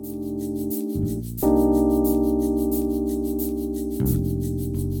Hey,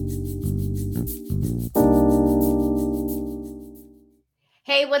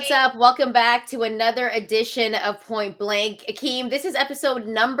 what's up? Welcome back to another edition of Point Blank. Akeem, this is episode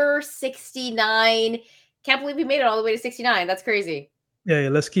number 69. Can't believe we made it all the way to 69. That's crazy. Yeah,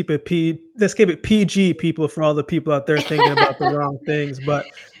 let's keep it PG, people, for all the people out there thinking about the wrong things. But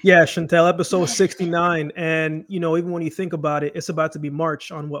yeah, Chantel, episode 69. And even when you think about it, it's about to be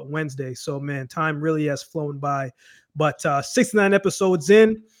March on Wednesday. So man, time really has flown by. But 69 episodes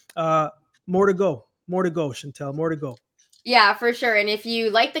in, more to go. More to go, Chantel. More to go. Yeah, for sure. And if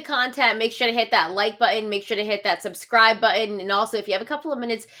you like the content, make sure to hit that like button, make sure to hit that subscribe button. And also, if you have a couple of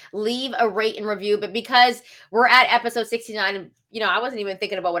minutes, leave a rate and review. But because we're at episode 69, I wasn't even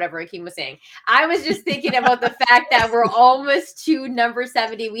thinking about whatever Akeem was saying. I was just thinking about the fact that we're almost to number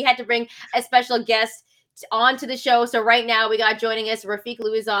 70. We had to bring a special guest onto the show. So right now we got joining us Rafiq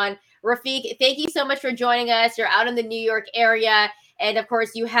Louison. Rafiq, thank you so much for joining us. You're out in the New York area. And of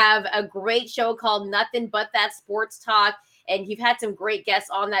course, you have a great show called Nothing But That Sports Talk. And you've had some great guests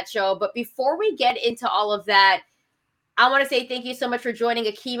on that show. But before we get into all of that, I want to say thank you so much for joining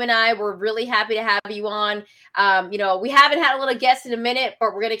Akeem and I. We're really happy to have you on. We haven't had a little guest in a minute,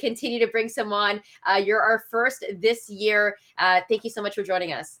 but we're going to continue to bring some on. You're our first this year. Thank you so much for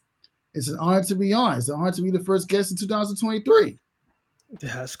joining us. It's an honor to be on. It's an honor to be the first guest in 2023.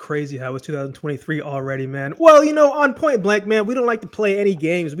 Yeah, it's crazy how it's 2023 already, man. Well, on Point Blank, man, we don't like to play any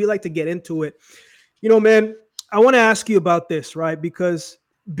games. We like to get into it. Man, I want to ask you about this, right? Because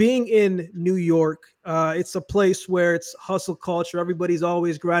being in New York, it's a place where it's hustle culture. Everybody's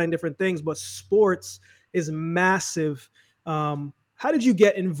always grinding different things, but sports is massive. How did you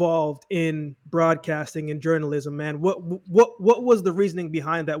get involved in broadcasting and journalism, man? What was the reasoning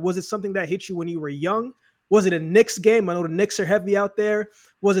behind that? Was it something that hit you when you were young? Was it a Knicks game? I know the Knicks are heavy out there.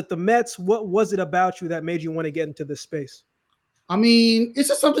 Was it the Mets? What was it about you that made you want to get into this space? I mean, it's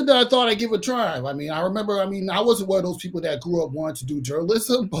just something that I thought I'd give a try. I remember, I wasn't one of those people that grew up wanting to do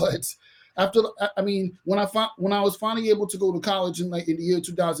journalism, but when I was finally able to go to college in the year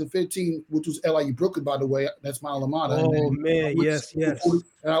 2015, which was LIU Brooklyn, by the way, that's my alma mater. Oh, man, yes.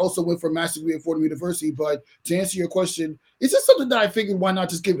 And I also went for a master's degree at Fordham University. But to answer your question, it's just something that I figured why not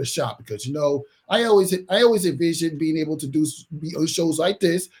just give it a shot? Because, I always envisioned being able to be on shows like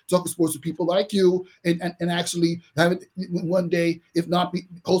this, talking sports with people like you, and actually have it one day, if not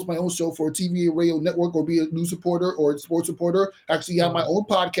host my own show for a TV and radio network, or be a news reporter or a sports reporter, actually have my own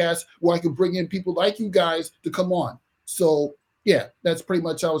podcast where I could bring in people like you guys to come on. So, yeah, that's pretty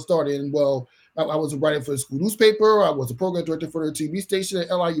much how it started. And, well, I was a writer for the school newspaper. I was a program director for the TV station at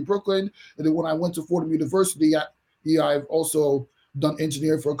LIU Brooklyn. And then when I went to Fordham University, I've also done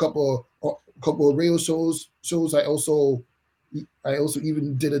engineering for a couple of radio shows. I also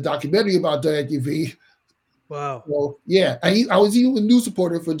even did a documentary about WQV. Wow. So yeah, I was even a news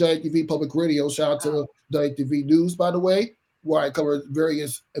reporter for WQV Public Radio. Shout out to WQV News, by the way, where I covered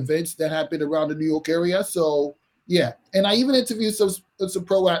various events that happened around the New York area. So yeah, and I even interviewed some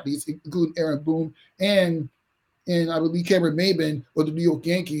pro athletes, including Aaron Boone and I believe Cameron Maybin for the New York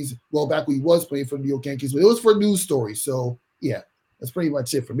Yankees. Well, back when he was playing for the New York Yankees, but it was for news stories. So yeah, that's pretty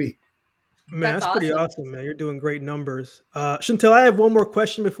much it for me. Man, that's pretty awesome, man. You're doing great numbers. Chantel, I have one more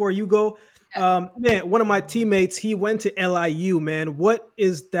question before you go. Man, one of my teammates, he went to LIU, man. What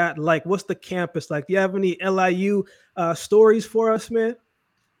is that like? What's the campus like? Do you have any LIU stories for us, man?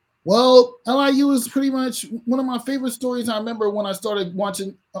 Well, LIU is pretty much one of my favorite stories. I remember when I started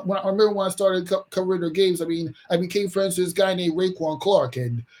watching, covering their games. I became friends with this guy named Raekwon Clark,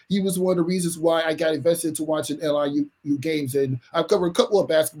 and he was one of the reasons why I got invested into watching LIU games. And I've covered a couple of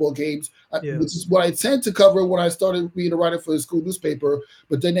basketball games, which is what I tend to cover when I started being a writer for the school newspaper.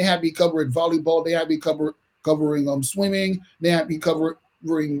 But then they had me covering volleyball. They had me covering swimming. They had me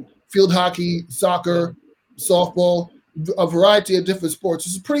covering field hockey, soccer, softball, a variety of different sports.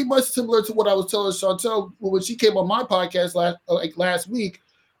 This is pretty much similar to what I was telling Chantel when she came on my podcast last week.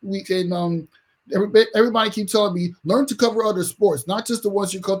 Everybody keeps telling me, learn to cover other sports, not just the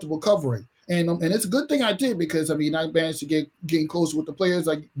ones you're comfortable covering. And it's a good thing I did, because I managed to getting closer with the players.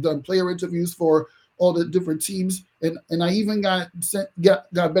 I done player interviews for all the different teams, and I even got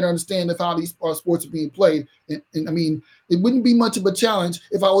a better understanding of how these sports are being played. And it wouldn't be much of a challenge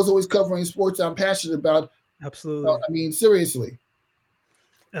if I was always covering sports I'm passionate about. Absolutely. Seriously.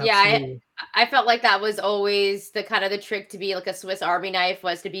 Yeah, I felt like that was always the kind of the trick to be like a Swiss Army knife,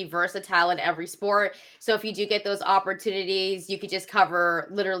 was to be versatile in every sport. So if you do get those opportunities, you could just cover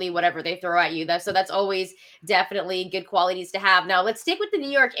literally whatever they throw at you. That's always definitely good qualities to have. Now let's stick with the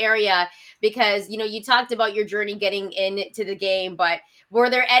New York area, because you talked about your journey getting into the game, but were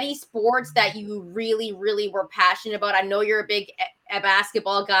there any sports that you really, really were passionate about? I know you're a big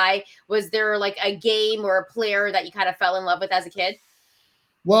basketball guy. Was there like a game or a player that you kind of fell in love with as a kid?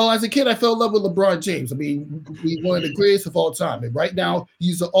 Well, as a kid, I fell in love with LeBron James. I mean, he's one of the greatest of all time. And right now,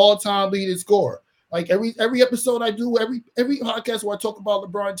 he's the all-time leading scorer. Like every episode I do, every podcast where I talk about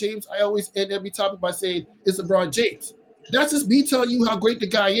LeBron James, I always end every topic by saying it's LeBron James. That's just me telling you how great the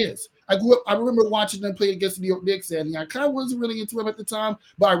guy is. I remember watching them play against the New York Knicks, and I kind of wasn't really into him at the time,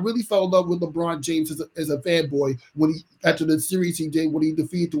 but I really fell in love with LeBron James as a fanboy after the series he did when he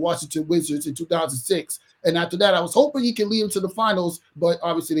defeated the Washington Wizards in 2006. And after that, I was hoping he could lead them to the finals, but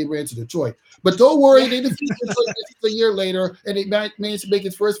obviously they ran to Detroit. But don't worry, they defeated Detroit a year later, and they managed to make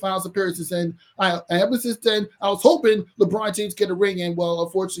his first finals appearances. And ever since then, I was hoping LeBron James get a ring, and well,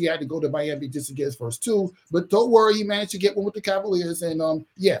 unfortunately, he had to go to Miami just to get his first two. But don't worry, he managed to get one with the Cavaliers. And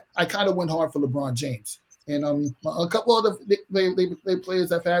yeah, I kind of went hard for LeBron James. And a couple other they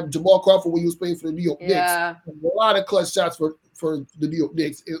players I've had, Jamal Crawford when he was playing for the New York Knicks. A lot of clutch shots for the New York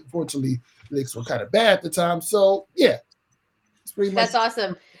Knicks. Unfortunately, the Knicks were kind of bad at the time. So yeah, it's pretty much. That's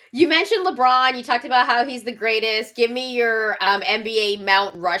awesome. You mentioned LeBron. You talked about how he's the greatest. Give me your NBA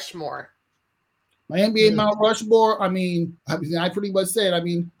Mount Rushmore. My NBA Mount Rushmore, I pretty much said, I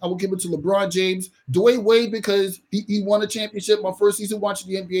will give it to LeBron James, Dwayne Wade, because he won a championship my first season watching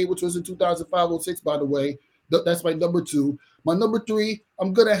the NBA, which was in 2005-06, by the way. That's my number 2. My number 3,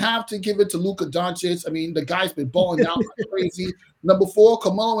 I'm going to have to give it to Luka Doncic. I mean, the guy's been balling out like crazy. Number 4,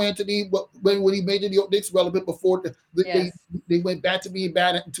 Carmelo Anthony, when he made the New York Knicks relevant before they went back to being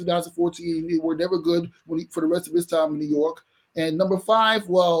bad in 2014. They were never good for the rest of his time in New York. And number 5,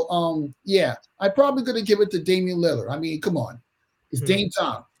 I'm probably going to give it to Damian Lillard. I mean, come on. It's Dame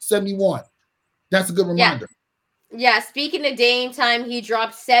time, 71. That's a good reminder. Yeah, speaking of Dame time, he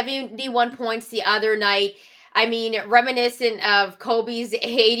dropped 71 points the other night. I mean, reminiscent of Kobe's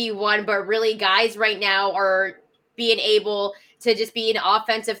 81, but really guys right now are being able to just be an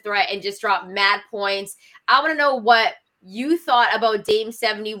offensive threat and just drop mad points. I want to know what you thought about Dame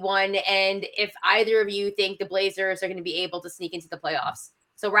 71 and if either of you think the Blazers are going to be able to sneak into the playoffs.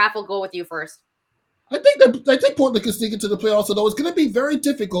 So Raph, will go with you first. I think Portland can sneak into the playoffs, although it's going to be very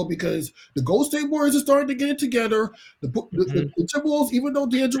difficult because the Golden State Warriors are starting to get it together. The Timberwolves, even though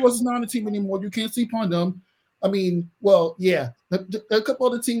D'Angelo is not on the team anymore, you can't sleep on them. I mean, well, yeah, a couple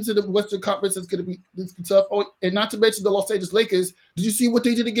of the teams in the Western Conference is going to be tough. Oh, and not to mention the Los Angeles Lakers. Did you see what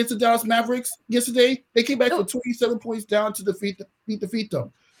they did against the Dallas Mavericks yesterday? They came back from 27 points down to defeat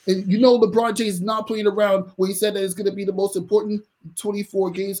them. And you know LeBron James is not playing around when he said that it's going to be the most important 24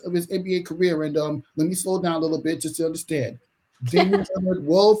 games of his NBA career. And let me slow down a little bit just to understand. Damian Lillard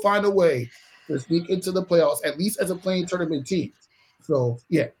will find a way to sneak into the playoffs, at least as a playing tournament team. So,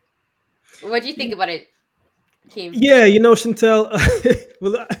 yeah. What do you think about it, Keem? Yeah, Chantel,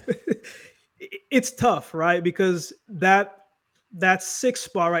 well, it's tough, right? Because that 6th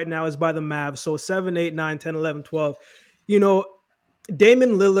spot right now is by the Mavs. So 7, 8, 9, 10, 11, 12.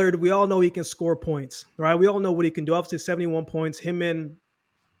 Damian Lillard, we all know he can score points, right? We all know what he can do. Obviously, 71 points. Him and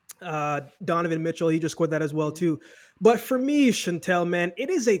Donovan Mitchell, he just scored that as well, too. But for me, Chantel, man, it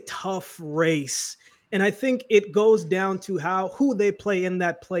is a tough race. And I think it goes down to who they play in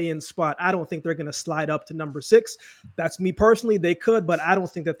that play-in spot. I don't think they're going to slide up to number 6. That's me personally. They could, but I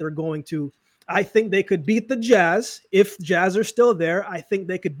don't think that they're going to. I think they could beat the Jazz if Jazz are still there. I think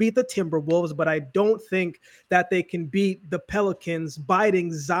they could beat the Timberwolves, but I don't think that they can beat the Pelicans,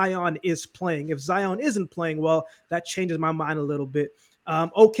 biting Zion is playing. If Zion isn't playing well, that changes my mind a little bit.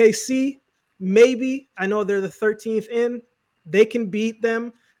 OKC, maybe. I know they're the 13th in. They can beat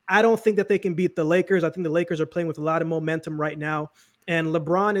them. I don't think that they can beat the Lakers. I think the Lakers are playing with a lot of momentum right now. And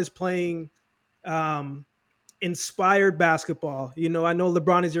LeBron is playing inspired basketball. I know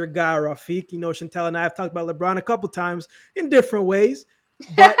LeBron is your guy, Rafiq. Chantel and I have talked about LeBron a couple times in different ways.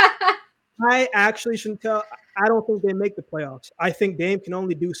 But I actually, Chantel, I don't think they make the playoffs. I think Dame can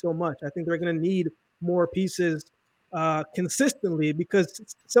only do so much. I think they're going to need more pieces consistently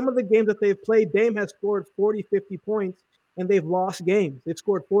because some of the games that they've played, Dame has scored 40, 50 points. And they've lost games. They've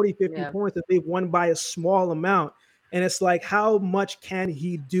scored 40, 50 points that they've won by a small amount. And it's like, how much can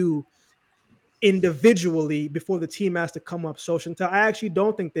he do individually before the team has to come up? So, Chantel, I actually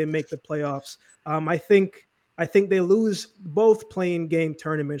don't think they make the playoffs. I think they lose both playing game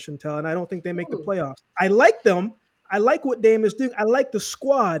tournaments, Chantel, and I don't think they make the playoffs. I like them. I like what Dame is doing. I like the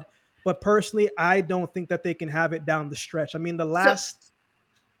squad. But personally, I don't think that they can have it down the stretch. I mean, the last...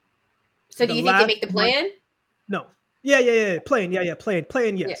 So do you think they make the play-in? No. Yeah. Playing, yes.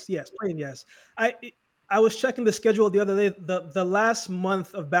 Yes, playing, yes. I was checking the schedule the other day. The last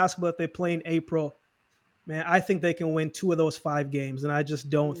month of basketball that they play in April, Man, I think they can win 2 of those 5 games, and I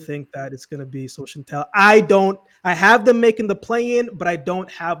just don't think that it's going to be so. Chantel, I have them making the play-in, but I don't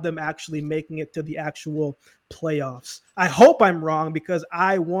have them actually making it to the actual playoffs. I hope I'm wrong because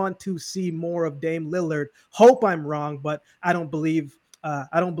I want to see more of Dame Lillard. Hope I'm wrong, but I don't believe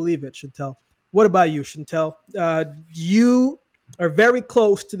it, Chantel. What about you, Chantel? You are very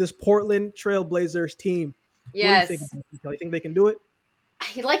close to this Portland Trailblazers team. Yes. What do you think, Chantel? You think they can do it?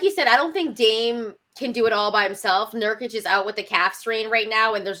 Like you said, I don't think Dame can do it all by himself. Nurkic is out with the calf strain right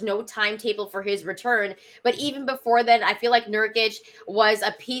now, and there's no timetable for his return. But even before then, I feel like Nurkic was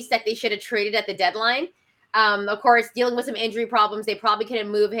a piece that they should have traded at the deadline. Of course, dealing with some injury problems, they probably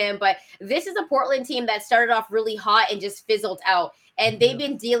couldn't move him. But this is a Portland team that started off really hot and just fizzled out. And they've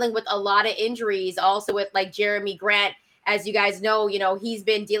been dealing with a lot of injuries, also with like Jeremy Grant. As you guys know, he's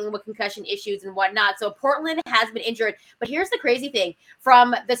been dealing with concussion issues and whatnot. So Portland has been injured. But here's the crazy thing.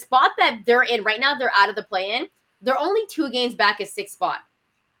 From the spot that they're in right now, they're out of the play-in. They're only 2 games back at 6th spot.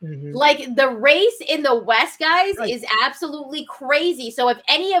 Mm-hmm. Like the race in the West, guys, is absolutely crazy. So if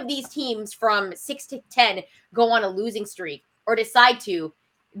any of these teams from 6 to 10 go on a losing streak or decide to,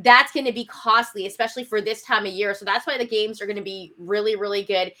 that's going to be costly, especially for this time of year. So that's why the games are going to be really, really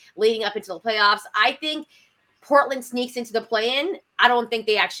good leading up into the playoffs. I think Portland sneaks into the play-in. I don't think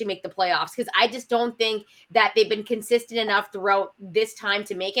they actually make the playoffs because I just don't think that they've been consistent enough throughout this time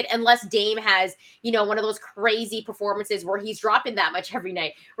to make it unless Dame has, one of those crazy performances where he's dropping that much every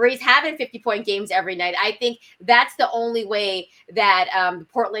night, where he's having 50-point games every night. I think that's the only way that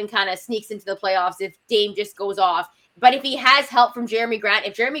Portland kind of sneaks into the playoffs if Dame just goes off. But if he has help from Jeremy Grant,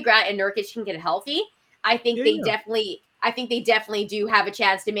 if Jeremy Grant and Nurkic can get healthy, I think they definitely do have a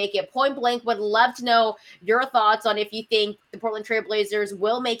chance to make it. Point blank, would love to know your thoughts on if you think the Portland Trail Blazers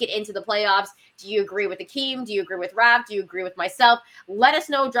will make it into the playoffs. Do you agree with Akeem? Do you agree with Rav? Do you agree with myself? Let us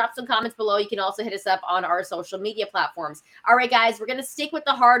know. Drop some comments below. You can also hit us up on our social media platforms. All right, guys, we're going to stick with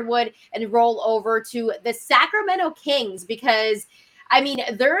the hardwood and roll over to the Sacramento Kings because,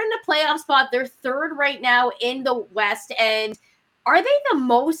 they're in the playoff spot. They're 3rd right now in the West, and are they the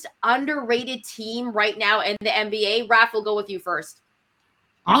most underrated team right now in the NBA? Raph, we'll go with you first.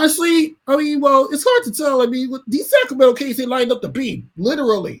 Honestly, it's hard to tell. These Sacramento Kings, they lined up the beam,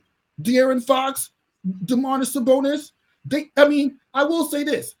 literally. De'Aaron Fox, Domantas Sabonis. I will say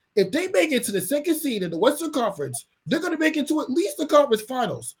this. If they make it to the 2nd seed in the Western Conference, they're going to make it to at least the conference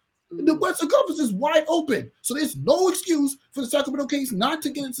finals. The Western Conference is wide open, so there's no excuse for the Sacramento Kings not to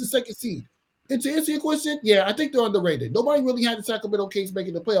get into the 2nd seed. And to answer your question, yeah, I think they're underrated. Nobody really had the Sacramento Kings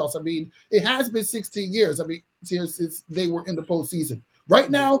making the playoffs. It has been 16 years. Since they were in the postseason.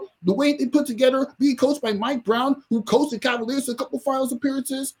 Right now, the way they put together, being coached by Mike Brown, who coached the Cavaliers a couple finals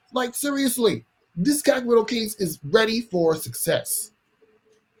appearances, seriously, this Sacramento Kings is ready for success.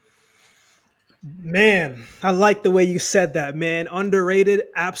 Man, I like the way you said that, man. Underrated,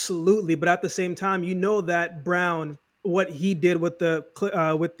 absolutely. But at the same time, that Brown, what he did with the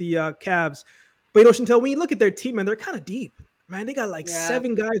Cavs. But Chantel, when you look at their team, man, they're kind of deep. Man, they got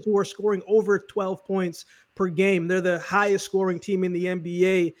 7 guys who are scoring over 12 points per game. They're the highest scoring team in the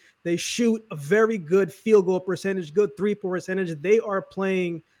NBA. They shoot a very good field goal percentage, good 3-point percentage. They are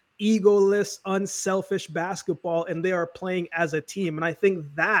playing egoless, unselfish basketball, and they are playing as a team. And I think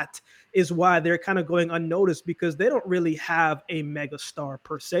that is why they're kind of going unnoticed because they don't really have a mega star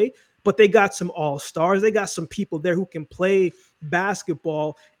per se, but they got some all-stars. They got some people there who can play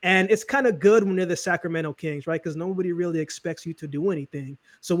basketball, and it's kind of good when they're the Sacramento Kings, right? Because nobody really expects you to do anything.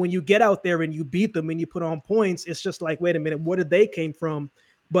 So when you get out there and you beat them and you put on points, it's just like, wait a minute, where did they came from?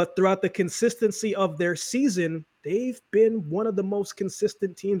 But throughout the consistency of their season, they've been one of the most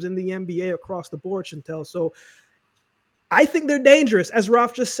consistent teams in the NBA across the board, Chantel. So I think they're dangerous. As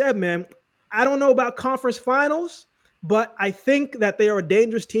Ralph just said, man, I don't know about conference finals, but I think that they are a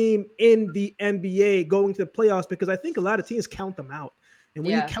dangerous team in the NBA going to the playoffs because I think a lot of teams count them out. And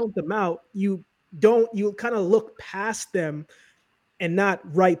when you count them out, you kind of look past them and not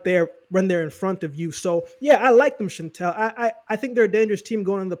right there when they're in front of you. So, yeah, I like them, Chantel. I think they're a dangerous team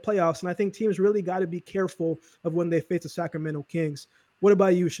going into the playoffs, and I think teams really got to be careful of when they face the Sacramento Kings. What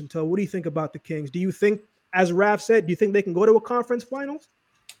about you, Chantel? What do you think about the Kings? Do you think, as Raph said, do you think they can go to a conference finals?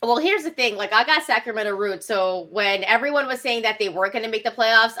 Well, here's the thing. I got Sacramento roots. So when everyone was saying that they weren't going to make the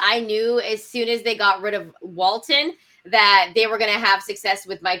playoffs, I knew as soon as they got rid of Walton that they were going to have success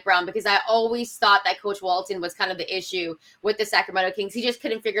with Mike Brown because I always thought that Coach Walton was kind of the issue with the Sacramento Kings. He just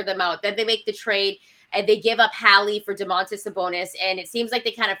couldn't figure them out. Then they make the trade and they give up Hallie for Domantas Sabonis. And it seems like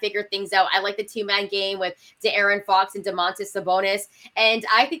they kind of figured things out. I like the 2-man game with De'Aaron Fox and Domantas Sabonis. And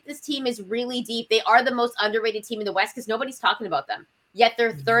I think this team is really deep. They are the most underrated team in the West because nobody's talking about them. yet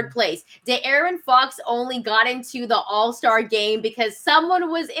they're third place. De'Aaron Fox only got into the All-Star game because someone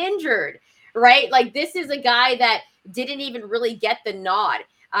was injured, right? Like, this is a guy that didn't even really get the nod.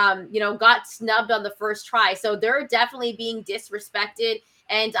 Got snubbed on the first try. So they're definitely being disrespected.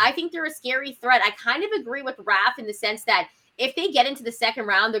 And I think they're a scary threat. I kind of agree with Raph in the sense that if they get into the second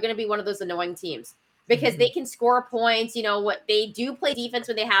round, they're going to be one of those annoying teams because they can score points. What they do play defense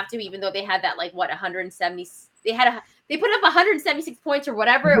when they have to, even though they had that 170. They put up 176 points or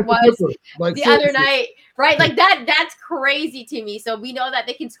whatever it was the other night, right? Like that's crazy to me. So we know that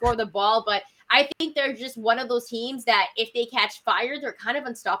they can score the ball, but I think they're just one of those teams that if they catch fire, they're kind of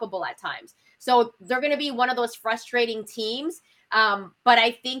unstoppable at times. So they're going to be one of those frustrating teams. But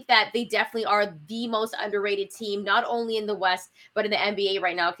I think that they definitely are the most underrated team, not only in the West, but in the NBA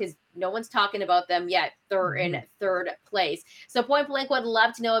right now, because no one's talking about them yet. They're in third place. So Point Blank would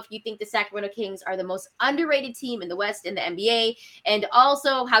love to know if you think the Sacramento Kings are the most underrated team in the West in the NBA, and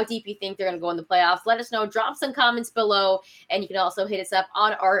also how deep you think they're going to go in the playoffs. Let us know. Drop some comments below, and you can also hit us up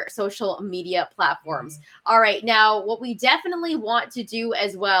on our social media platforms. All right. Now, what we definitely want to do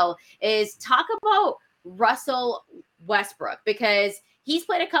as well is talk about Russell Westbrook, because he's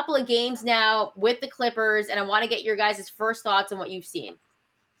played a couple of games now with the Clippers, and I want to get your guys' first thoughts on what you've seen.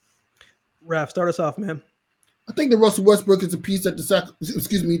 Raph, start us off, man. I think that Russell Westbrook is a piece that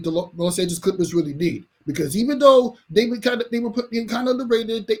the Los Angeles Clippers really need, because even though they were kind of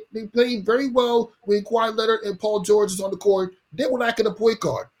underrated, they played very well when Kawhi Leonard and Paul George is on the court. They were lacking a point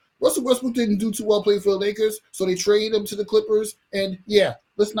guard. Russell Westbrook didn't do too well playing for the Lakers, so they traded him to the Clippers. And yeah,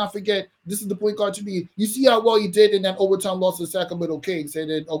 let's not forget, this is the point guard you need. You see how well he did in that overtime loss to the Sacramento Kings,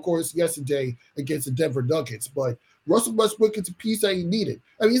 and then, of course, yesterday against the Denver Nuggets. But Russell Westbrook is a piece that he needed.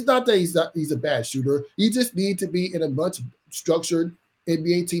 I mean, it's not that he's a bad shooter. He just needs to be in a much structured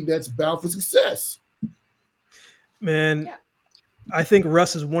NBA team that's bound for success. Man, yeah. I think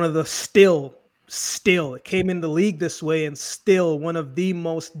Russ is one of the still it came in the league this way and still one of the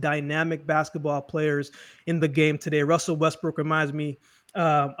most dynamic basketball players in the game today. Russell Westbrook reminds me, when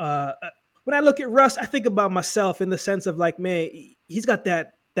I look at Russ, I think about myself in the sense of like, man, he's got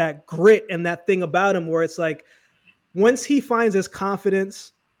that grit and that thing about him where it's like, once he finds his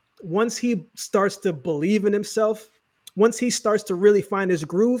confidence, once he starts to believe in himself, once he starts to really find his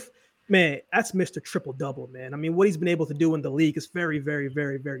groove, man, that's Mr. Triple-Double, man. I mean, what he's been able to do in the league is very, very,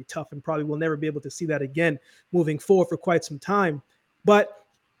 very, very tough, and probably will never be able to see that again moving forward for quite some time. But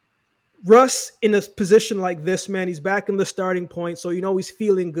Russ, in a position like this, man, he's back in the starting point, so he's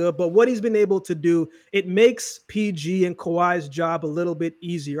feeling good. But what he's been able to do, it makes PG and Kawhi's job a little bit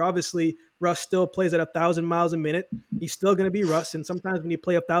easier. Obviously, Russ still plays at 1,000 miles a minute. He's still going to be Russ, and sometimes when you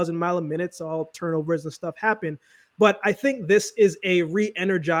play 1,000 mile a minute, all turnovers and stuff happen. But I think this is a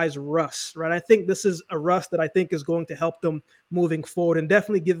re-energized Russ, right? I think this is a Russ that I think is going to help them moving forward and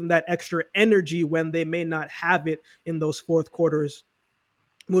definitely give them that extra energy when they may not have it in those fourth quarters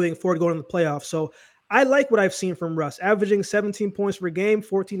moving forward, going to the playoffs. So I like what I've seen from Russ, averaging 17 points per game,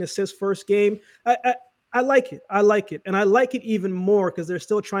 14 assists first game. I like it. I like it. And I like it even more because they're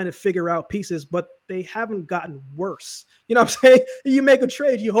still trying to figure out pieces, but they haven't gotten worse. You know what I'm saying? You make a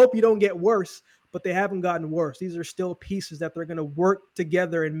trade, you hope you don't get worse, but they haven't gotten worse. These are still pieces that they're going to work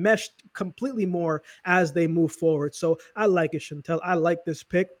together and mesh completely more as they move forward. So I like it, Chantel. I like this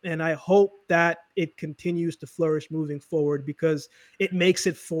pick, and I hope that it continues to flourish moving forward because it makes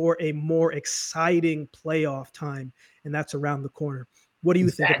it for a more exciting playoff time, and that's around the corner. What do you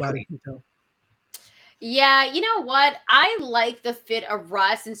think about it, Chantel? Yeah, you know what? I like the fit of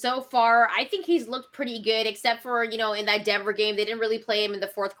Russ, and so far, I think he's looked pretty good, except for, in that Denver game. They didn't really play him in the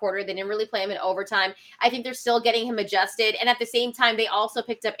fourth quarter. They didn't really play him in overtime. I think they're still getting him adjusted, and at the same time, they also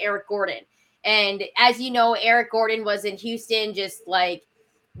picked up Eric Gordon. And as you know, Eric Gordon was in Houston just,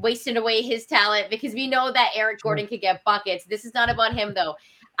 wasting away his talent because we know that Eric Gordon could get buckets. This is not about him, though.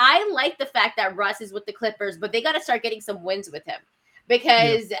 I like the fact that Russ is with the Clippers, but they got to start getting some wins with him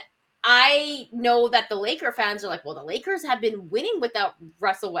because I know that the Laker fans are like, well, the Lakers have been winning without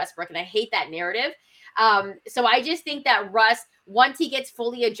Russell Westbrook, and I hate that narrative. So I just think that Russ, once he gets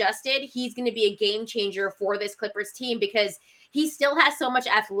fully adjusted, he's going to be a game changer for this Clippers team because he still has so much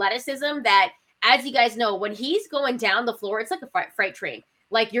athleticism that, as you guys know, when he's going down the floor, it's like a freight train.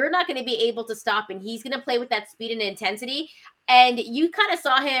 Like, you're not going to be able to stop, and he's going to play with that speed and intensity. And you kind of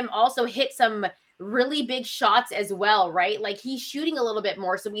saw him also hit some really big shots as well, right? Like, he's shooting a little bit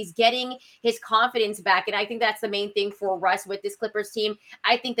more, so he's getting his confidence back. And I think that's the main thing for Russ with this Clippers team.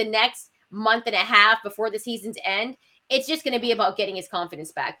 I think the next month and a half before the season's end it's just going to be about getting his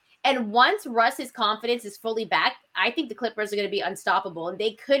confidence back. And once Russ's confidence is fully back, I think the Clippers are going to be unstoppable, and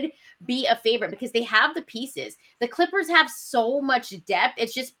they could be a favorite because they have the pieces. The Clippers have so much depth.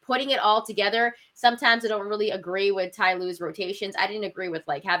 It's just putting it all together. Sometimes I don't really agree with Ty Lue's rotations. I didn't agree with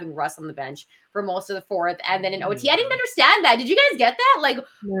like having Russ on the bench for most of the fourth, and then in OT, I didn't understand that. Did you guys get that? Like,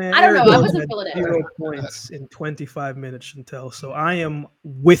 Man, I don't know. I wasn't feeling it. 0 points in 25 minutes, Chantel. So I am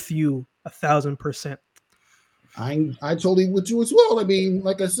with you 1,000%. I totally with you as well. I mean,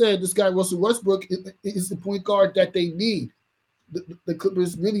 like I said, this guy Russell Westbrook is the point guard that they need. The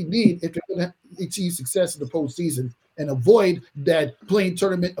Clippers really need if they're going to achieve success in the postseason and avoid that playing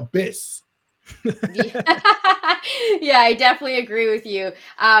tournament abyss. Yeah, I definitely agree with you.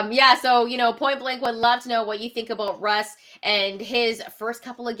 Yeah, so Point Blank would love to know what you think about Russ and his first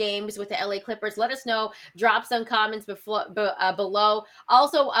couple of games with the LA Clippers. Let us know. Drop some comments below.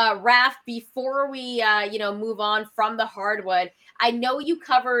 Also, Raph, before we move on from the hardwood, I know you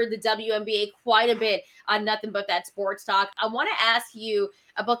cover the WNBA quite a bit on Nothing But That Sports Talk. I want to ask you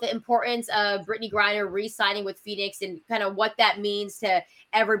about the importance of Brittney Griner re-signing with Phoenix and kind of what that means to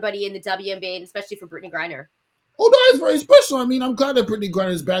everybody in the WNBA, and especially for Brittney Griner. Oh, that is very special. I mean, I'm glad that Brittney Griner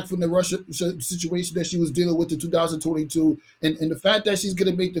is back from the Russia situation that she was dealing with in 2022, and the fact that she's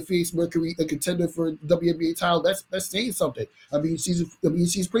going to make the Phoenix Mercury a contender for WNBA title, that's saying something. I mean,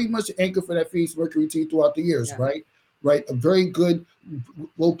 she's pretty much the anchor for that Phoenix Mercury team throughout the years, right? Right, a very good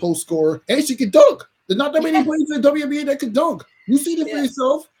low post scorer, and she can dunk. There's not that many players in the WNBA that can dunk. You see it for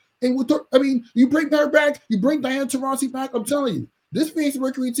yourself. And with her, I mean, you bring her back, you bring Diana Taurasi back. I'm telling you, this Phoenix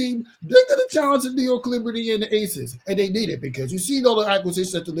Mercury team, they're going to challenge the New York Liberty and the Aces, and they need it because you see all the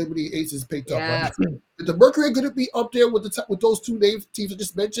acquisitions that the Liberty Aces picked up. Right? If the Mercury are going to be up there with those two teams I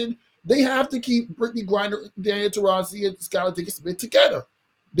just mentioned, they have to keep Brittney Griner, Diana Taurasi, and Skylar Diggins-Smith together.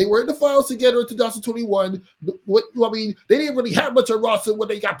 They were in the finals together in 2021. I mean, they didn't really have much of roster when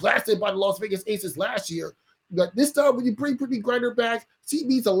they got blasted by the Las Vegas Aces last year. But this time, when you bring Brittney Griner back, she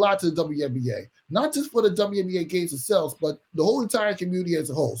means a lot to the WNBA. Not just for the WNBA games themselves, but the whole entire community as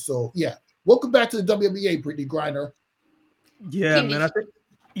a whole. So, yeah, welcome back to the WNBA, Brittney Griner. Yeah, man.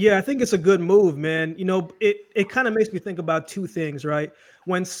 I think it's a good move, man. It kind of makes me think about two things, right?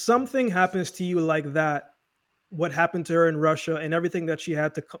 When something happens to you like that, what happened to her in Russia and everything that she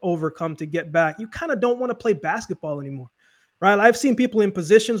had to overcome to get back, you kind of don't want to play basketball anymore, right? I've seen people in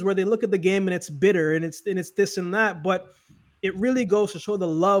positions where they look at the game and it's bitter and it's this and that, but it really goes to show the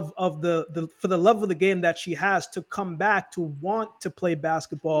love of for the love of the game that she has to come back to want to play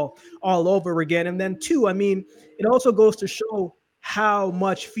basketball all over again. And then two, I mean, it also goes to show how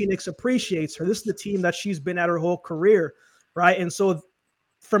much Phoenix appreciates her. This is the team that she's been at her whole career, right? And so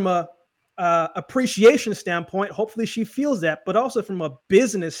from a appreciation standpoint, hopefully she feels that, but also from a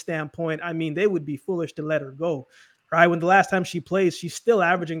business standpoint, I mean, they would be foolish to let her go, right? When the last time she plays, she's still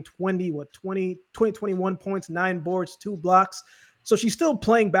averaging 21 points, 9 boards, 2 blocks. So she's still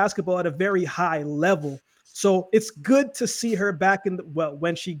playing basketball at a very high level. So it's good to see her back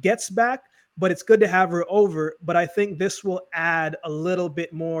when she gets back, but it's good to have her over. But I think this will add a little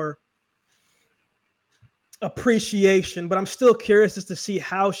bit more appreciation, but I'm still curious as to see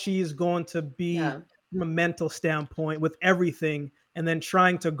how she's going to be from a mental standpoint with everything, and then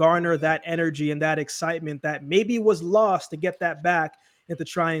trying to garner that energy and that excitement that maybe was lost to get that back and to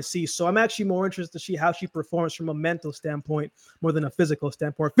try and see. So I'm actually more interested to see how she performs from a mental standpoint more than a physical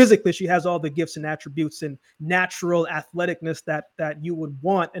standpoint. Physically, she has all the gifts and attributes and natural athleticness that you would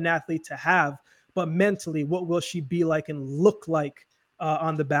want an athlete to have, but mentally, what will she be like and look like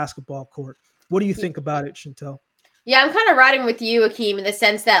on the basketball court? What do you think about it, Chantel? Yeah, I'm kind of riding with you, Akeem, in the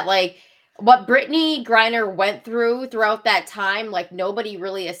sense that, like, what Brittney Griner went throughout that time, like, nobody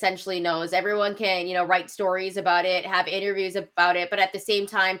really essentially knows. Everyone can, write stories about it, have interviews about it, but at the same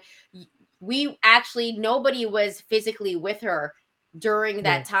time, nobody was physically with her during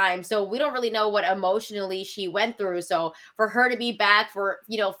that time. So we don't really know what emotionally she went through. So for her to be back, for,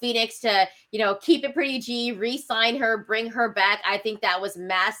 Phoenix to, keep it pretty G, re-sign her, bring her back, I think that was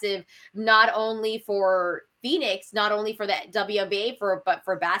massive, not only for Phoenix, not only for the WNBA, but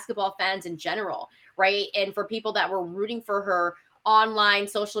for basketball fans in general, right? And for people that were rooting for her online,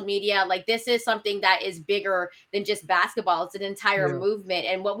 social media, like, this is something that is bigger than just basketball. It's an entire movement.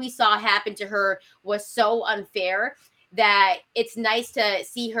 And what we saw happen to her was so unfair that it's nice to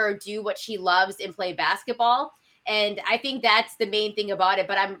see her do what she loves and play basketball. And I think that's the main thing about it.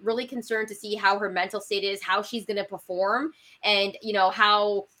 But I'm really concerned to see how her mental state is, how she's going to perform, and,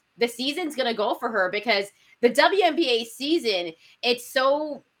 how the season's going to go for her, because the WNBA season, it's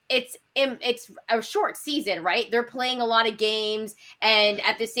a short season, right? They're playing a lot of games. And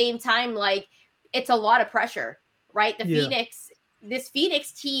at the same time, like, it's a lot of pressure, right? This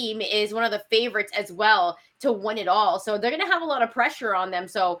Phoenix team is one of the favorites as well to win it all. So they're going to have a lot of pressure on them.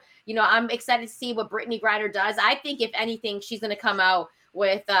 So, I'm excited to see what Brittany Griner does. I think if anything, she's going to come out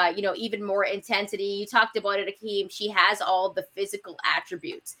with, even more intensity. You talked about it, Akeem. She has all the physical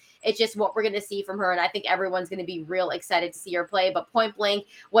attributes. It's just what we're going to see from her. And I think everyone's going to be real excited to see her play. But point blank,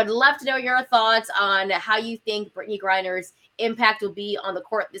 would love to know your thoughts on how you think Brittany Griner's impact will be on the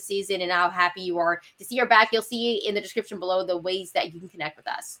court this season and how happy you are to see her back. You'll see in the description below the ways that you can connect with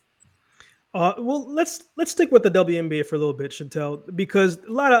us. Well, let's stick with the WNBA for a little bit, Chantel, because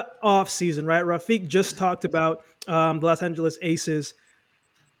a lot of off season, right? Rafiq just talked about the Los Angeles Aces.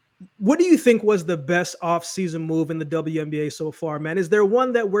 What do you think was the best off-season move in the WNBA so far, man? Is there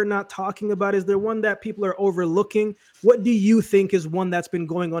one that we're not talking about? Is there one that people are overlooking? What do you think is one that's been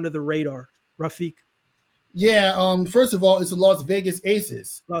going under the radar, Rafiq? Yeah, first of all, it's the Las Vegas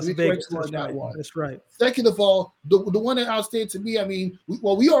Aces. Las Vegas, that's right. Second of all, the one that outstanding to me, I mean,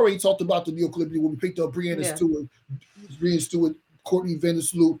 we already talked about the New York Liberty when we picked up Breanna Stewart, Courtney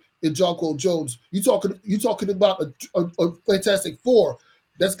Vandersloot, and Jonquel Jones. You talking about a fantastic four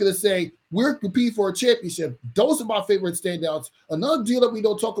that's going to say, we're competing for a championship. Those are my favorite standouts. Another deal that we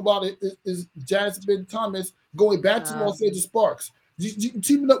don't talk about is Jasmine Thomas going back to Los Angeles Sparks. You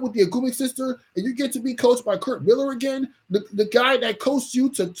teaming up with the Agumik sister, and you get to be coached by Kurt Miller again, the guy that coached you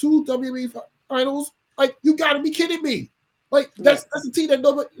to 2 WNBA finals. Like, you got to be kidding me. Like, that's a team that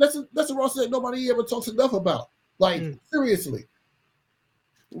nobody, that's a roster that nobody ever talks enough about. Like, seriously.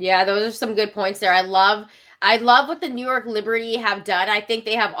 Yeah, those are some good points there. I love what the New York Liberty have done. I think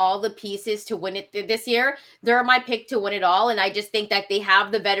they have all the pieces to win it this year. They're my pick to win it all. And I just think that they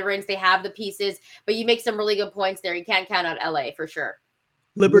have the veterans, they have the pieces, but you make some really good points there. You can't count out LA for sure.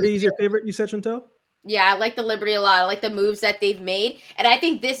 Liberty is your favorite, you said, Chantel? Yeah, I like the Liberty a lot. I like the moves that they've made. And I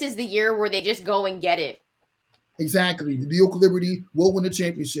think this is the year where they just go and get it. Exactly. The New York Liberty will win the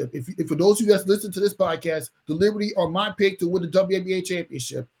championship. If for those of you guys listen to this podcast, the Liberty are my pick to win the WNBA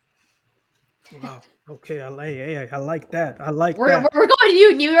championship. Wow. Okay, I like that. We're going to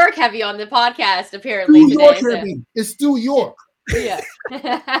you, New York heavy on the podcast, apparently. New York heavy. It's still York. Yeah.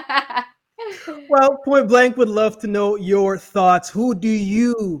 Well, point blank, would love to know your thoughts. Who do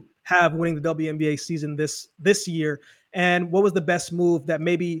you have winning the WNBA season this year? And what was the best move that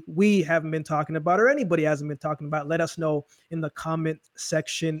maybe we haven't been talking about or anybody hasn't been talking about? Let us know in the comment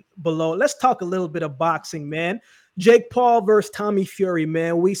section below. Let's talk a little bit of boxing, man. Jake Paul versus Tommy Fury,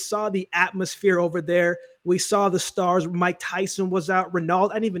 man. We saw the atmosphere over there. We saw the stars. Mike Tyson was out.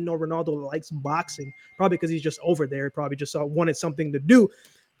 Ronaldo, I didn't even know Ronaldo likes boxing, probably because he's just over there. He probably just wanted something to do.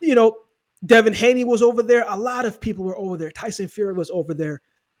 Devin Haney was over there. A lot of people were over there. Tyson Fury was over there.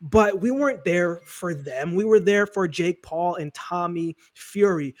 But we weren't there for them. We were there for Jake Paul and Tommy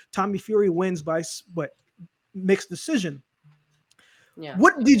Fury. Tommy Fury wins by mixed decision. Yeah.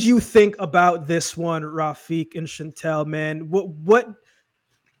 What did you think about this one, Rafiq and Chantel, man?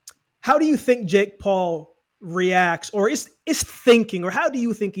 How do you think Jake Paul reacts or is thinking, or how do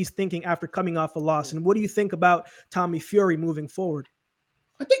you think he's thinking after coming off a loss? And what do you think about Tommy Fury moving forward?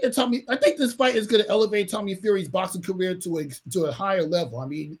 I think this fight is going to elevate Tommy Fury's boxing career to a higher level. I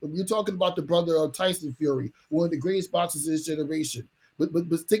mean, you're talking about the brother of Tyson Fury, one of the greatest boxers of his generation. But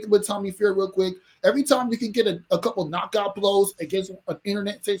sticking with Tommy Fury real quick, every time you can get a couple knockout blows against an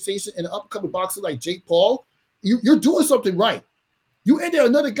internet sensation and an upcoming boxer like Jake Paul, you're doing something right. You ended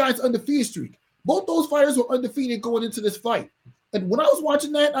another guy's undefeated streak. Both those fighters were undefeated going into this fight. And when I was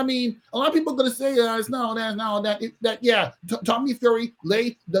watching that, I mean, a lot of people are going to say, it's not all that. Tommy Fury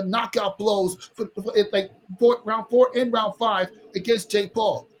laid the knockout blows for round 4 and round 5 against Jake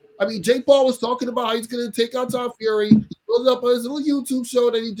Paul. I mean, Jake Paul was talking about how he's going to take out Tommy Fury. He put it up on his little YouTube show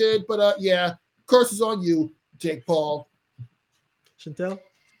that he did. But, curse is on you, Jake Paul. Chantel?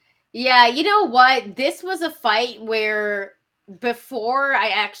 Yeah, you know what? This was a fight where before I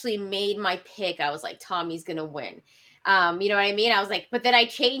actually made my pick, I was like, Tommy's going to win. You know what I mean? I was like, but then I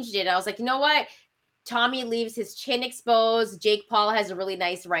changed it. I was like, you know what? Tommy leaves his chin exposed. Jake Paul has a really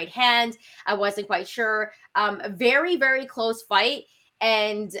nice right hand. I wasn't quite sure. Very, very close fight.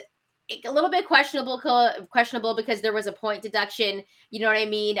 And a little bit questionable because there was a point deduction. You know what I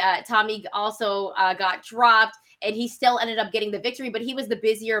mean? Tommy also got dropped and he still ended up getting the victory, but he was the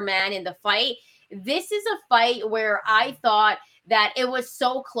busier man in the fight. This is a fight where I thought that it was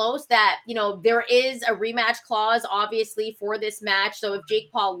so close that, there is a rematch clause, obviously, for this match. So if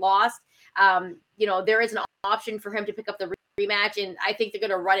Jake Paul lost, there is an option for him to pick up the rematch. And I think they're going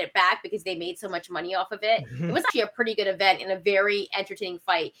to run it back because they made so much money off of it. Mm-hmm. It was actually a pretty good event and a very entertaining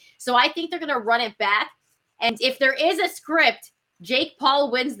fight. So I think they're going to run it back. And if there is a script, Jake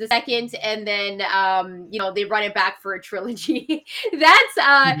Paul wins the second, and then they run it back for a trilogy.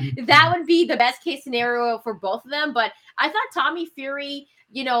 That would be the best case scenario for both of them. But I thought Tommy Fury,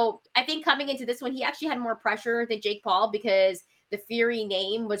 I think coming into this one, he actually had more pressure than Jake Paul because the Fury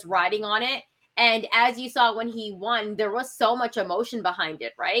name was riding on it. And as you saw when he won, there was so much emotion behind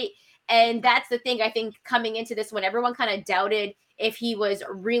it, right? And that's the thing, I think, coming into this one, everyone kind of doubted if he was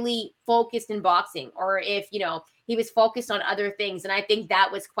really focused in boxing or if, he was focused on other things. And I think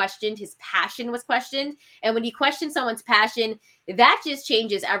that was questioned. His passion was questioned. And when you question someone's passion, that just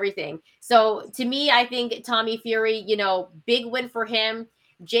changes everything. So to me, I think Tommy Fury, big win for him.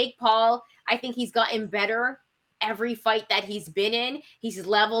 Jake Paul, I think he's gotten better every fight that he's been in. He's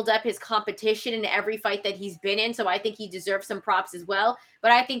leveled up his competition in every fight that he's been in. So I think he deserves some props as well.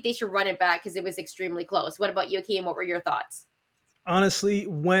 But I think they should run it back because it was extremely close. What about you, Akeem? What were your thoughts? Honestly,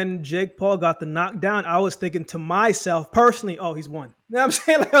 when Jake Paul got the knockdown, I was thinking to myself personally, oh, he's won. You know what I'm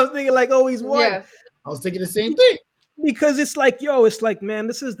saying? Like, I was thinking like, oh, he's won. Yeah. I was thinking the same thing. Because it's like, man,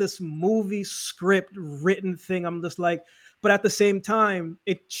 this is this movie script written thing. I'm just like, but at the same time,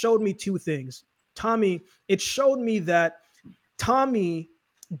 it showed me two things. It showed me that Tommy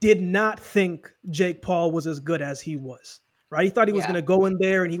did not think Jake Paul was as good as he was, right? He thought he was going to go in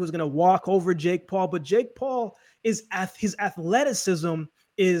there and he was going to walk over Jake Paul, but Jake Paul his athleticism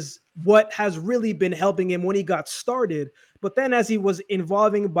is what has really been helping him when he got started. But then as he was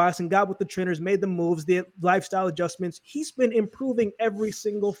involving in boxing, got with the trainers, made the moves, the lifestyle adjustments, he's been improving every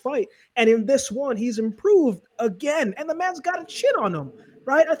single fight. And in this one, he's improved again. And the man's got a chin on him,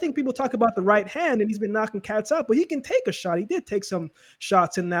 right? I think people talk about the right hand and he's been knocking cats out, but he can take a shot. He did take some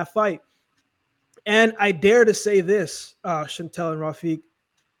shots in that fight. And I dare to say this, Chantel and Rafiq,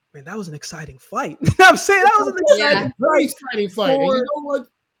 man, that was an exciting fight. You know what I'm saying? That was an very exciting fight. And you know what?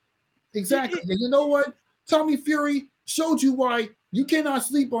 Exactly. And you know what? Tommy Fury showed you why you cannot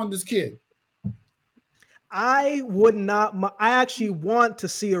sleep on this kid. I would not. I actually want to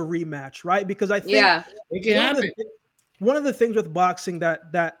see a rematch, right? Because I think it can happen. One of the things with boxing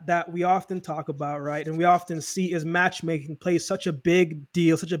that we often talk about, right, and we often see is matchmaking plays such a big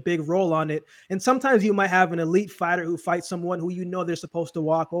deal, such a big role on it. And sometimes you might have an elite fighter who fights someone who they're supposed to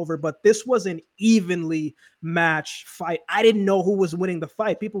walk over, but this was an evenly matched fight. I didn't know who was winning the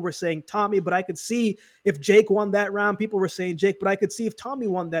fight. People were saying Tommy, but I could see if Jake won that round. People were saying Jake, but I could see if Tommy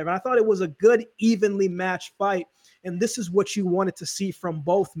won that round. I thought it was a good, evenly matched fight. And this is what you wanted to see from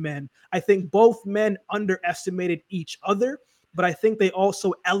both men. I think both men underestimated each other, but I think they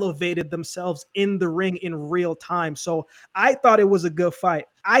also elevated themselves in the ring in real time. So I thought it was a good fight.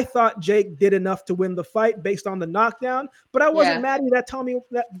 I thought Jake did enough to win the fight based on the knockdown, but I wasn't mad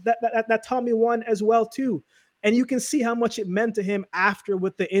that Tommy won as well too. And you can see how much it meant to him after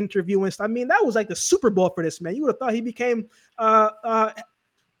with the interview and stuff. I mean, that was like the Super Bowl for this man. You would have thought he became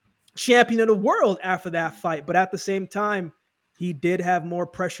champion of the world after that fight, but at the same time, he did have more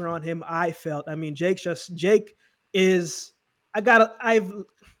pressure on him. I felt. I mean,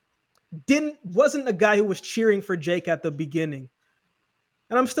 wasn't a guy who was cheering for Jake at the beginning,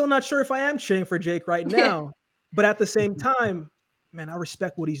 and I'm still not sure if I am cheering for Jake right now. But at the same time, man, I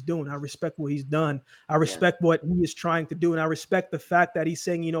respect what he's doing. I respect what he's done. I respect what he is trying to do. And I respect the fact that he's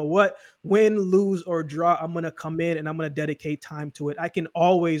saying, you know what, win, lose, or draw, I'm going to come in and I'm going to dedicate time to it. I can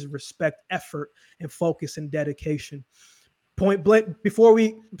always respect effort and focus and dedication. Point blank, before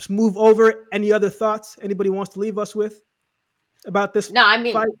we move over, any other thoughts anybody wants to leave us with about this? No, I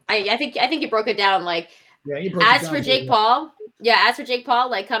mean, I think you broke it down. Like, as for Jake Paul,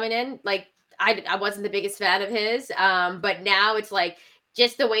 like coming in, like, I wasn't the biggest fan of his, but now it's like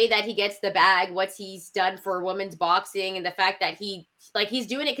just the way that he gets the bag, what he's done for women's boxing, and the fact that he's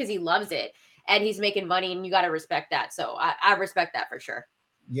doing it because he loves it and he's making money, and you got to respect that. So I respect that for sure.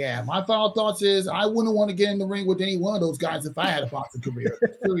 Yeah, my final thoughts is I wouldn't want to get in the ring with any one of those guys if I had a boxing career.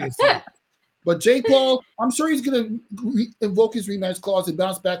 Seriously. But Jake Paul, I'm sure he's going to invoke his rematch clause and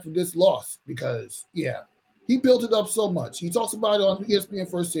bounce back from this loss because, he built it up so much. He talks about it on ESPN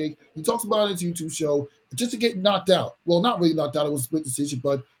First Take. He talks about it on his YouTube show just to get knocked out. Well, not really knocked out. It was a split decision,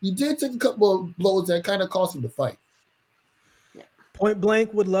 but he did take a couple of blows that kind of cost him the fight. Point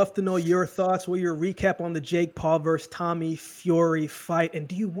blank, would love to know your thoughts. What your recap on the Jake Paul versus Tommy Fury fight? And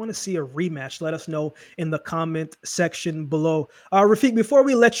do you want to see a rematch? Let us know in the comment section below. Rafiq, before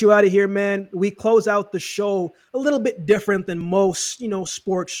we let you out of here, man, we close out the show a little bit different than most,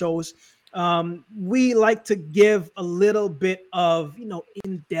 sports shows. We like to give a little bit of,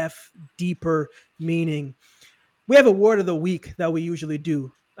 in-depth, deeper meaning. We have a word of the week that we usually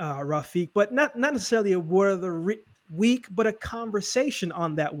do, Rafiq, but not necessarily a word of the week, but a conversation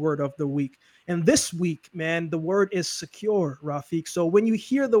on that word of the week. And this week, man, the word is secure, Rafiq. So when you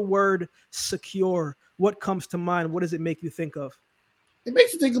hear the word secure, what comes to mind? What does it make you think of? It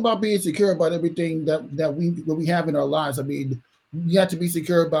makes you think about being secure about everything that we have in our lives. I mean, we have to be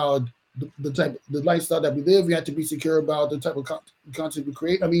secure about the lifestyle that we live. We have to be secure about the type of content we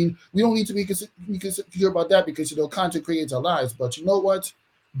create. I mean, we don't need to be secure about that because content creates our lives. But you know what?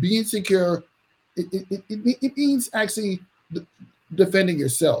 Being secure, it means actually defending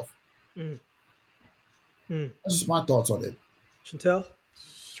yourself. That's just my thoughts on it. Chantel?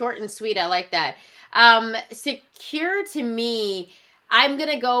 Short and sweet. I like that. Secure to me, I'm going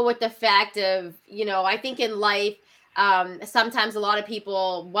to go with the fact of, I think in life, sometimes a lot of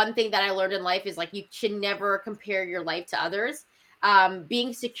people, one thing that I learned in life is like, you should never compare your life to others.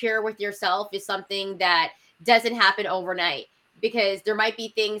 Being secure with yourself is something that doesn't happen overnight, because there might be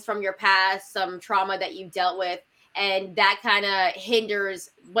things from your past, some trauma that you've dealt with, and that kind of hinders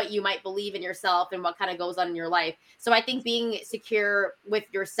what you might believe in yourself and what kind of goes on in your life. So I think being secure with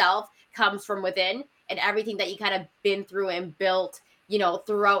yourself comes from within, and everything that you kind of been through and built,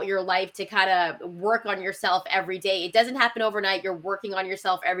 throughout your life to kind of work on yourself every day. It doesn't happen overnight. You're working on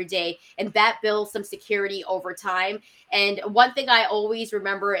yourself every day, and that builds some security over time. And one thing I always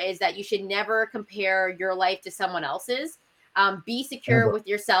remember is that you should never compare your life to someone else's. Be secure with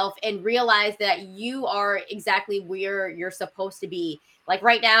yourself and realize that you are exactly where you're supposed to be. Like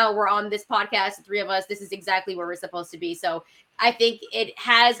right now, we're on this podcast, the three of us. This is exactly where we're supposed to be. So I think it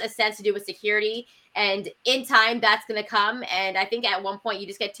has a sense to do with security, and in time that's going to come. And I think at one point you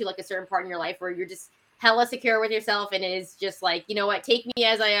just get to like a certain part in your life where you're just hella secure with yourself, and it is just like, you know what, take me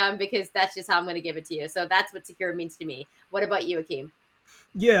as I am, because that's just how I'm going to give it to you. So that's what secure means to me. What about you, Akeem?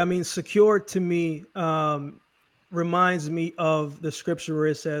 Yeah, I mean, secure to me reminds me of the scripture where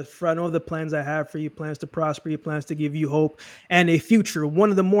it says, "For I know the plans I have for you, plans to prosper you, plans to give you hope and a future." One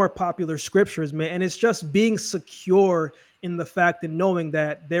of the more popular scriptures, man. And it's just being secure in the fact and knowing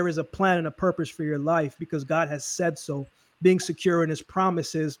that there is a plan and a purpose for your life because God has said so. Being secure in his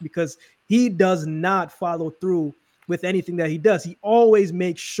promises because he does not follow through with anything that he does. He always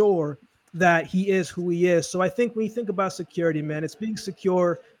makes sure that he is who he is. So I think when you think about security, man, it's being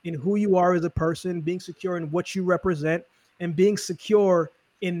secure in who you are as a person, being secure in what you represent, and being secure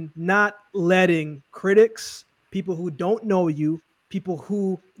in not letting critics, people who don't know you, people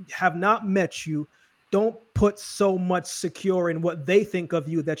who have not met you, don't put so much secure in what they think of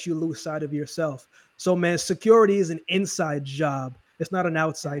you that you lose sight of yourself. So, man, security is an inside job. It's not an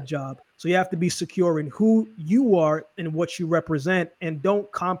outside job. So you have to be secure in who you are and what you represent, and don't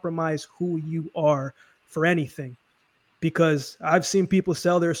compromise who you are for anything. Because I've seen people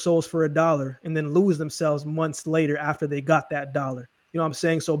sell their souls for $1 and then lose themselves months later after they got that dollar. You know what I'm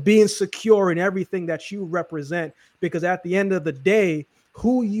saying? So being secure in everything that you represent, because at the end of the day,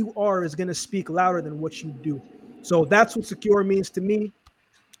 who you are is going to speak louder than what you do. So that's what secure means to me.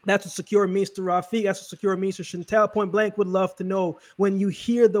 That's what secure means to Rafiq. That's what secure means to Chantel. Point Blank would love to know, when you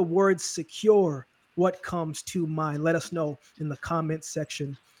hear the word secure, what comes to mind? Let us know in the comment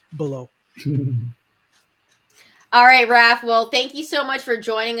section below. All right, Raph. Well, thank you so much for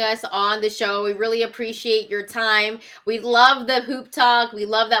joining us on the show. We really appreciate your time. We love the hoop talk. We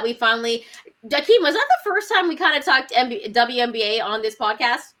love that we finally, Akeem, was that the first time we kind of talked WNBA on this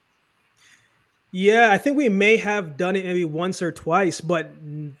podcast? Yeah, I think we may have done it maybe once or twice, but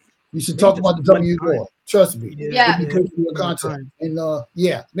you should talk about the W more. Trust me. Yeah. Because of your content. And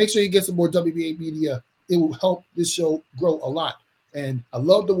make sure you get some more WNBA media. It will help this show grow a lot. And I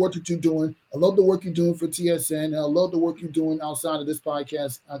love the work that you're doing. I love the work you're doing for TSN. And I love the work you're doing outside of this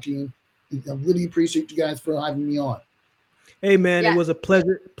podcast, Akeem. I really appreciate you guys for having me on. Hey, man, It was a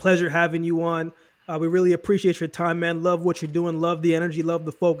pleasure having you on. We really appreciate your time, man. Love what you're doing. Love the energy. Love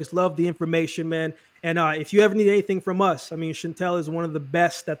the focus. Love the information, man. And if you ever need anything from us, I mean, Chantel is one of the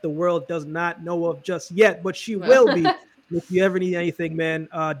best that the world does not know of just yet, but she will be. If you ever need anything, man,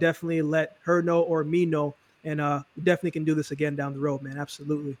 definitely let her know or me know. And we definitely can do this again down the road, man.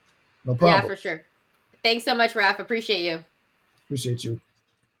 Absolutely. No problem. Yeah, for sure. Thanks so much, Raph. Appreciate you. Appreciate you.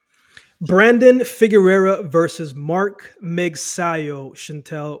 Brandon Figueroa versus Mark Magsayo.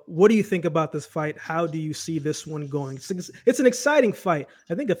 Chantel, what do you think about this fight? How do you see this one going? It's an exciting fight.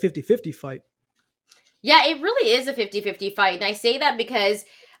 I think a 50-50 fight. Yeah, it really is a 50-50 fight. And I say that because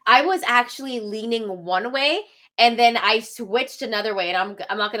I was actually leaning one way, and then I switched another way. And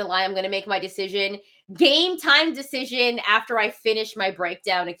I'm not going to lie, I'm going to make my decision, game time decision, after I finish my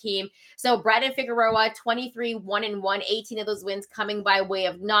breakdown, Akeem. So Brandon Figueroa, 23-1-1, 18 of those wins coming by way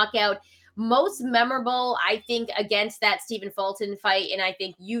of knockout. most memorable, I think, against that Stephen Fulton fight, and I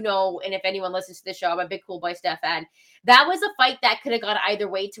think and if anyone listens to the show, I'm a big Cool Boy Steph fan. That was a fight that could have gone either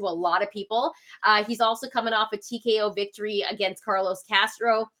way to a lot of people. He's also coming off a TKO victory against Carlos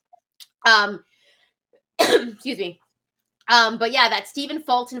Castro. Excuse me. But yeah, that Stephen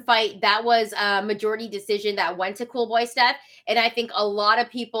Fulton fight, that was a majority decision that went to Cool Boy Steph. And I think a lot of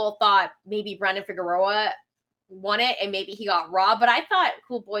people thought maybe Brandon Figueroa won it and maybe he got robbed. But I thought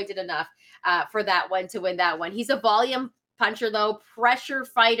Cool Boy did enough for that one to win that one. He's a volume puncher, though, pressure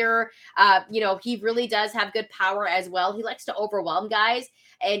fighter. He really does have good power as well. He likes to overwhelm guys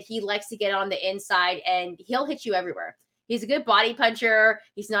and he likes to get on the inside and he'll hit you everywhere. He's a good body puncher.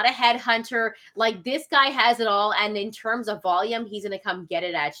 He's not a head hunter. Like, this guy has it all. And in terms of volume, he's going to come get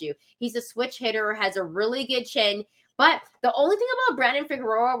it at you. He's a switch hitter, has a really good chin. But the only thing about Brandon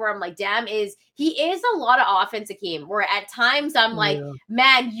Figueroa where I'm like, damn, is he is a lot of offense, Akeem, where at times I'm like,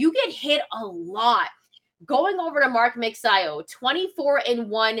 man, you get hit a lot. Going over to Mark Migsayo,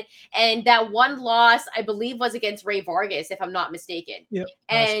 24-1, and that one loss, I believe, was against Ray Vargas, if I'm not mistaken. Yep.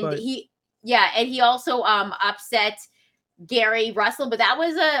 And he also upset Gary Russell, but that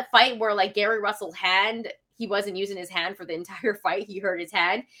was a fight where like Gary Russell's hand, he wasn't using his hand for the entire fight. He hurt his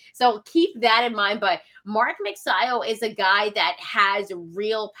hand. So keep that in mind. But Mark Migsayo is a guy that has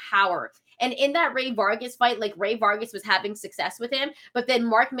real power. And in that Ray Vargas fight, like Ray Vargas was having success with him, but then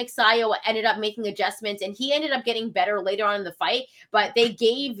Mark Migsayo ended up making adjustments and he ended up getting better later on in the fight. But they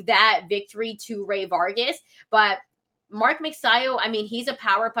gave that victory to Ray Vargas. But Mark Migsayo, I mean, he's a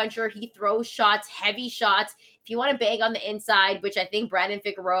power puncher. He throws shots, heavy shots. If you want to bang on the inside, which I think Brandon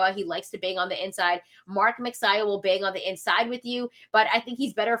Figueroa, he likes to bang on the inside. Mark Migsayo will bang on the inside with you, but I think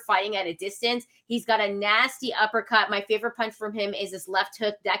he's better fighting at a distance. He's got a nasty uppercut. My favorite punch from him is this left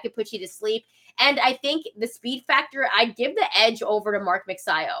hook that could put you to sleep. And I think the speed factor, I'd give the edge over to Mark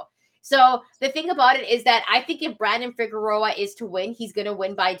Migsayo. So the thing about it is that I think if Brandon Figueroa is to win, he's going to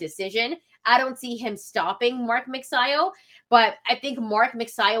win by decision. I don't see him stopping Mark Migsayo, but I think Mark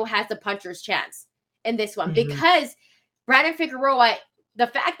Migsayo has the puncher's chance in this one because Brandon Figueroa, the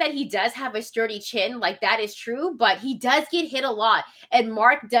fact that he does have a sturdy chin, like that is true, but he does get hit a lot. And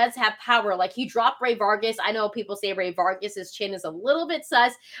Mark does have power. Like he dropped Ray Vargas. I know people say Ray Vargas's chin is a little bit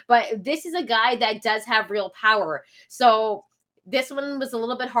sus, but this is a guy that does have real power. So this one was a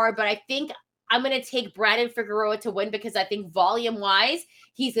little bit hard, but I think I'm going to take Brandon Figueroa to win because I think volume-wise,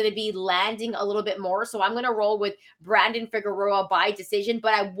 he's going to be landing a little bit more. So I'm going to roll with Brandon Figueroa by decision,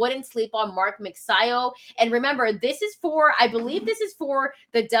 but I wouldn't sleep on Mark Migsayo. And remember, I believe this is for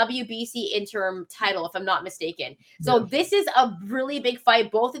the WBC interim title, if I'm not mistaken. So this is a really big fight.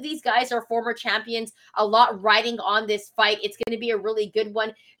 Both of these guys are former champions. A lot riding on this fight. It's going to be a really good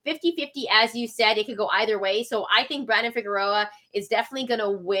one. 50-50, as you said, it could go either way. So I think Brandon Figueroa is definitely going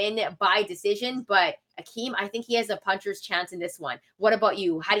to win by decision. But Akeem, I think he has a puncher's chance in this one. What about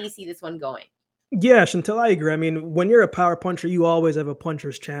you? How do you see this one going? Yeah, Chantel, I agree. I mean, when you're a power puncher, you always have a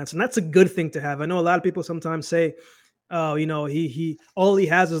puncher's chance. And that's a good thing to have. I know a lot of people sometimes say, oh, he all he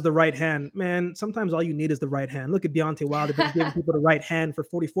has is the right hand. Man, sometimes all you need is the right hand. Look at Deontay Wilder been giving people the right hand for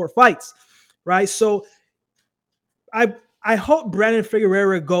 44 fights, right? So I hope Brandon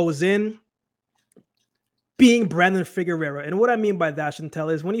Figueroa goes in being Brandon Figueroa. And what I mean by that,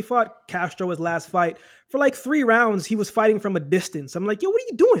 Chantel, is when he fought Castro his last fight, for like 3 rounds, he was fighting from a distance. I'm like, yo, what are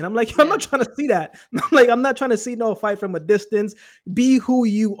you doing? I'm like, I'm not trying to see that. I'm not trying to see no fight from a distance. Be who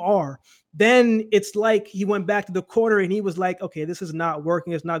you are. Then it's like he went back to the corner and he was like, okay, this is not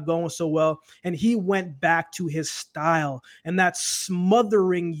working. It's not going so well. And he went back to his style, and that's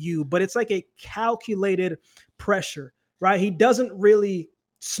smothering you. But it's like a calculated pressure, right? He doesn't really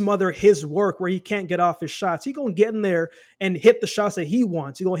smother his work where he can't get off his shots. He's going to get in there and hit the shots that he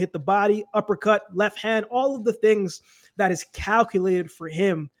wants. He's going to hit the body, uppercut, left hand, all of the things that is calculated for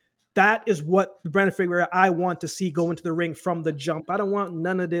him. That is what Brandon Figueroa I want to see go into the ring from the jump. I don't want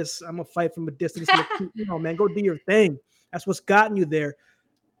none of this. I'm going to fight from a distance. Man, go do your thing. That's what's gotten you there.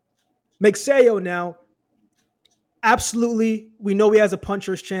 Migsayo now, absolutely, we know he has a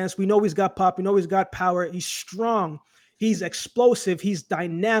puncher's chance. We know he's got pop. We know he's got power. He's strong. He's explosive. He's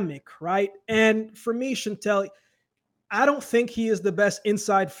dynamic, right? And for me, Chantel, I don't think he is the best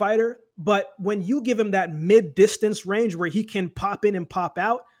inside fighter, but when you give him that mid-distance range where he can pop in and pop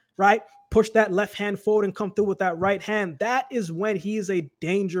out, right? Push that left hand forward and come through with that right hand. That is when he is a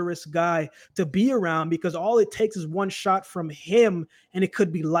dangerous guy to be around because all it takes is one shot from him and it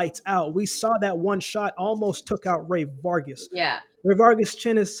could be lights out. We saw that one shot almost took out Ray Vargas. Yeah. Ray Vargas'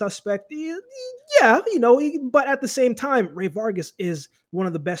 chin is suspect. Yeah, but at the same time, Ray Vargas is one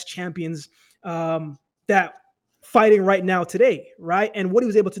of the best champions that fighting right now today, right? And what he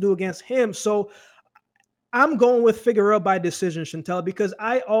was able to do against him. So I'm going with Figueroa by decision, Chantel, because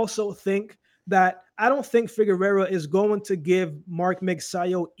I also think that I don't think Figueroa is going to give Mark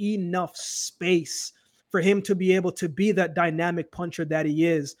Magsayo enough space for him to be able to be that dynamic puncher that he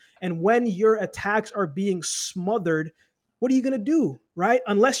is. And when your attacks are being smothered, what are you going to do, right?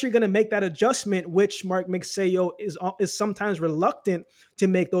 Unless you're going to make that adjustment, which Mark Magsayo is sometimes reluctant to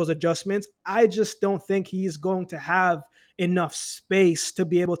make those adjustments. I just don't think he's going to have enough space to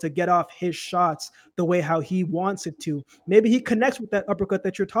be able to get off his shots the way how he wants it to. Maybe he connects with that uppercut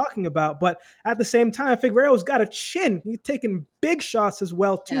that you're talking about, but at the same time, Figueroa's got a chin. He's taking big shots as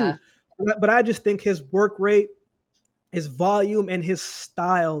well too. Yeah. But I just think his work rate, his volume, and his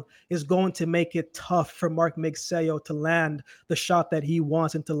style is going to make it tough for Mark Magsayo to land the shot that he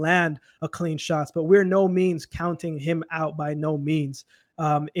wants and to land a clean shots. But we're no means counting him out by no means.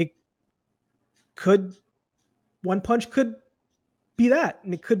 One punch could be that,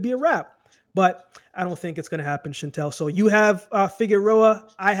 and it could be a wrap. But I don't think it's going to happen, Chantel. So you have Figueroa.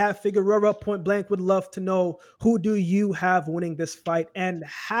 I have Figueroa. Point blank, would love to know, who do you have winning this fight and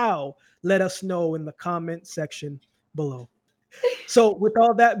how? Let us know in the comment section below. So with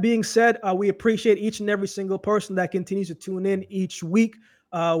all that being said, we appreciate each and every single person that continues to tune in each week.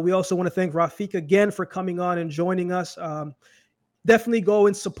 We also want to thank Rafiq again for coming on and joining us. Definitely go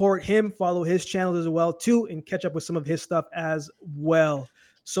and support him, follow his channels as well too, and catch up with some of his stuff as well.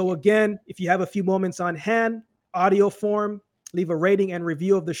 So again, if you have a few moments on hand, audio form, leave a rating and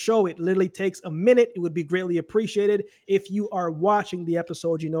review of the show. It literally takes a minute. It would be greatly appreciated. If you are watching the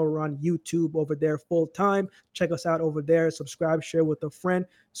episode, we're on YouTube over there full time. Check us out over there. Subscribe, share with a friend.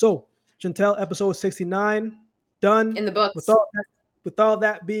 So Chantel, episode 69, done. In the books. With all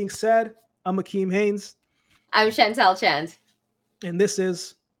that being said, I'm Akeem Haynes. I'm Chantel Chand. And this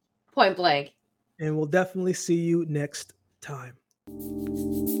is Point Blank. And we'll definitely see you next time.